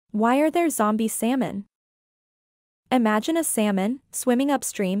Why are there zombie salmon? Imagine a salmon, swimming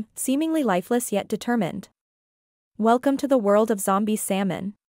upstream, seemingly lifeless yet determined. Welcome to the world of zombie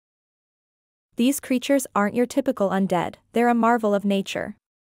salmon. These creatures aren't your typical undead, they're a marvel of nature.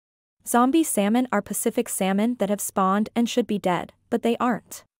 Zombie salmon are Pacific salmon that have spawned and should be dead, but they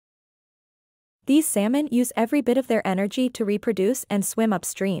aren't. These salmon use every bit of their energy to reproduce and swim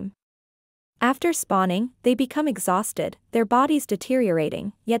upstream. After spawning, they become exhausted, their bodies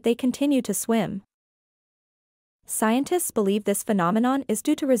deteriorating, yet they continue to swim. Scientists believe this phenomenon is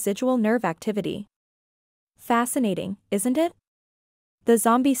due to residual nerve activity. Fascinating, isn't it? The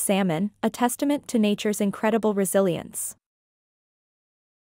zombie salmon, a testament to nature's incredible resilience.